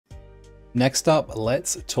Next up,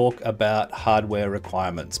 let's talk about hardware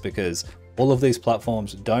requirements, because all of these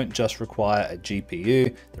platforms don't just require a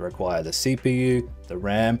GPU, they require the CPU, the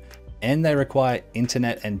RAM, and they require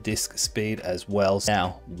internet and disk speed as well.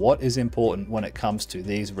 Now, what is important when it comes to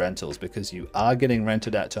these rentals, because you are getting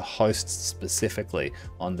rented out to hosts specifically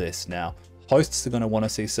on this. Now, hosts are going to want to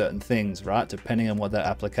see certain things, right? Depending on what their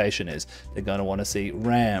application is. They're going to want to see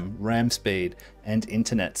RAM speed, and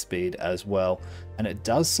internet speed as well. And it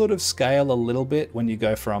does sort of scale a little bit when you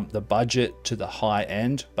go from the budget to the high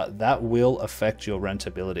end, but that will affect your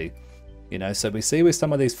rentability. You know, so we see with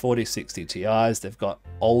some of these 4060 Ti's, they've got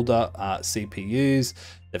older CPUs,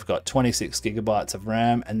 they've got 26 gigabytes of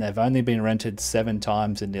RAM, and they've only been rented 7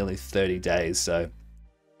 times in nearly 30 days. So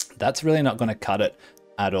that's really not going to cut it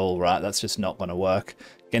at all, right? That's just not going to work.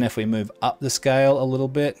 Again, if we move up the scale a little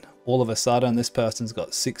bit, all of a sudden this person's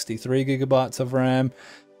got 63 gigabytes of RAM,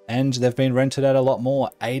 and they've been rented out a lot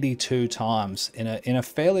more, 82 times in a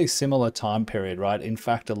fairly similar time period, right? In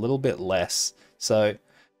fact, a little bit less. So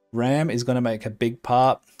RAM is going to make a big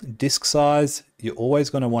part. Disk size, you're always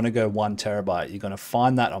going to want to go 1 terabyte. You're going to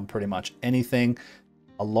find that on pretty much anything.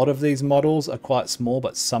 A lot of these models are quite small,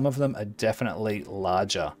 but some of them are definitely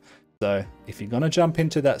larger. So if you're going to jump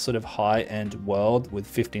into that sort of high-end world with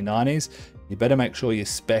 5090s, you better make sure you're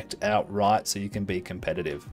spec'd out right so you can be competitive.